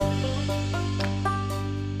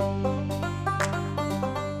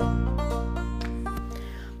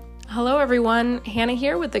everyone, Hannah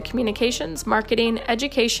here with the Communications, Marketing,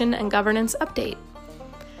 Education, and Governance Update.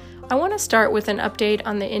 I want to start with an update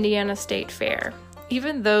on the Indiana State Fair.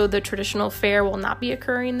 Even though the traditional fair will not be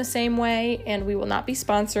occurring the same way and we will not be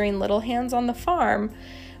sponsoring Little Hands on the Farm,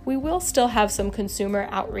 we will still have some consumer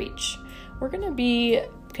outreach. We're going to be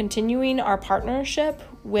continuing our partnership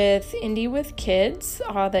with Indy with Kids,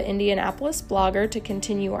 the Indianapolis blogger, to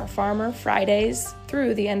continue our Farmer Fridays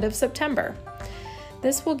through the end of September.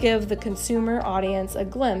 This will give the consumer audience a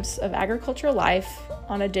glimpse of agricultural life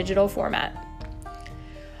on a digital format.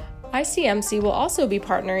 ICMC will also be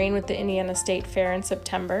partnering with the Indiana State Fair in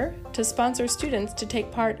September to sponsor students to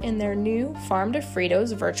take part in their new Farm to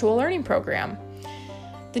Fritos virtual learning program.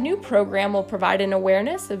 The new program will provide an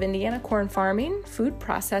awareness of Indiana corn farming, food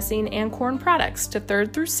processing, and corn products to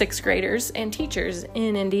 3rd through 6th graders and teachers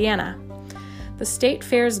in Indiana. The State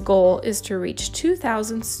Fair's goal is to reach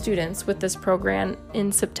 2,000 students with this program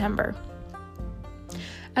in September.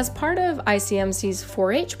 As part of ICMC's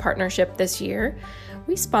 4-H partnership this year,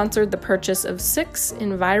 we sponsored the purchase of 6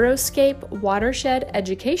 Enviroscape watershed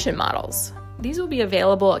education models. These will be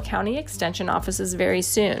available at county extension offices very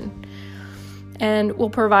soon, and will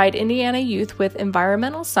provide Indiana youth with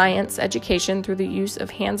environmental science education through the use of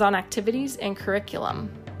hands-on activities and curriculum.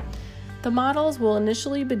 The models will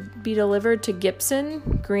initially be delivered to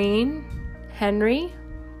Gibson, Greene, Henry,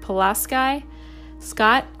 Pulaski,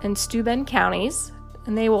 Scott, and Steuben counties,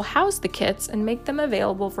 and they will house the kits and make them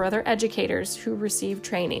available for other educators who receive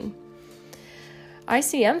training.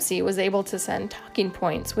 ICMC was able to send talking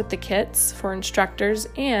points with the kits for instructors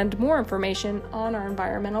and more information on our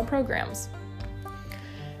environmental programs.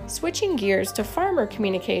 Switching gears to farmer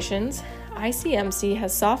communications, ICMC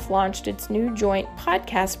has soft-launched its new joint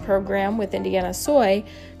podcast program with Indiana Soy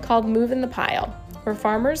called Move in the Pile, where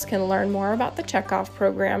farmers can learn more about the checkoff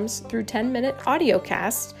programs through 10-minute audio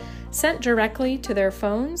casts sent directly to their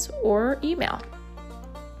phones or email.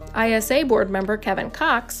 ISA board member Kevin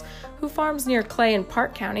Cox, who farms near Clay and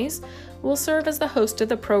Park counties, will serve as the host of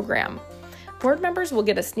the program. Board members will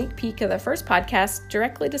get a sneak peek of the first podcast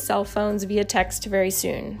directly to cell phones via text very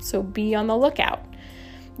soon, so be on the lookout.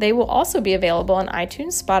 They will also be available on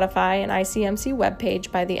iTunes, Spotify, and ICMC webpage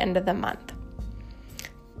by the end of the month.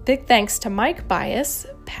 Big thanks to Mike Bias,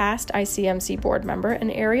 past ICMC board member, and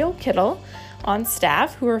Ariel Kittle on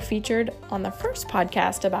staff who were featured on the first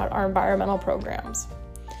podcast about our environmental programs.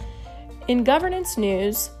 In governance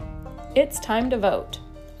news, it's time to vote.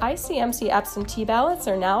 ICMC absentee ballots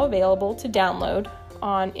are now available to download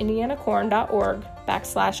on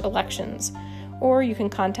indianacorn.org/elections, or you can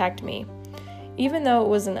contact me. Even though it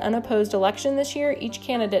was an unopposed election this year, each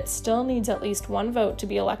candidate still needs at least one vote to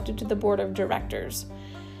be elected to the board of directors.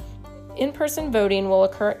 In-person voting will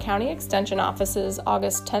occur at county extension offices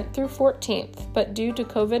August 10th through 14th, but due to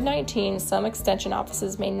COVID-19, some extension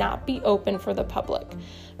offices may not be open for the public.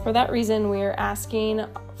 For that reason, we are asking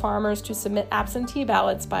farmers to submit absentee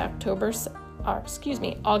ballots by August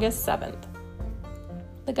 7th.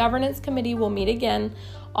 The Governance Committee will meet again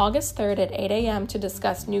August 3rd at 8 a.m. to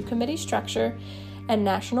discuss new committee structure and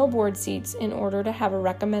national board seats in order to have a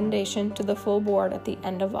recommendation to the full board at the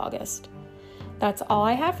end of August. That's all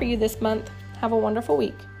I have for you this month. Have a wonderful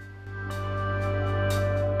week.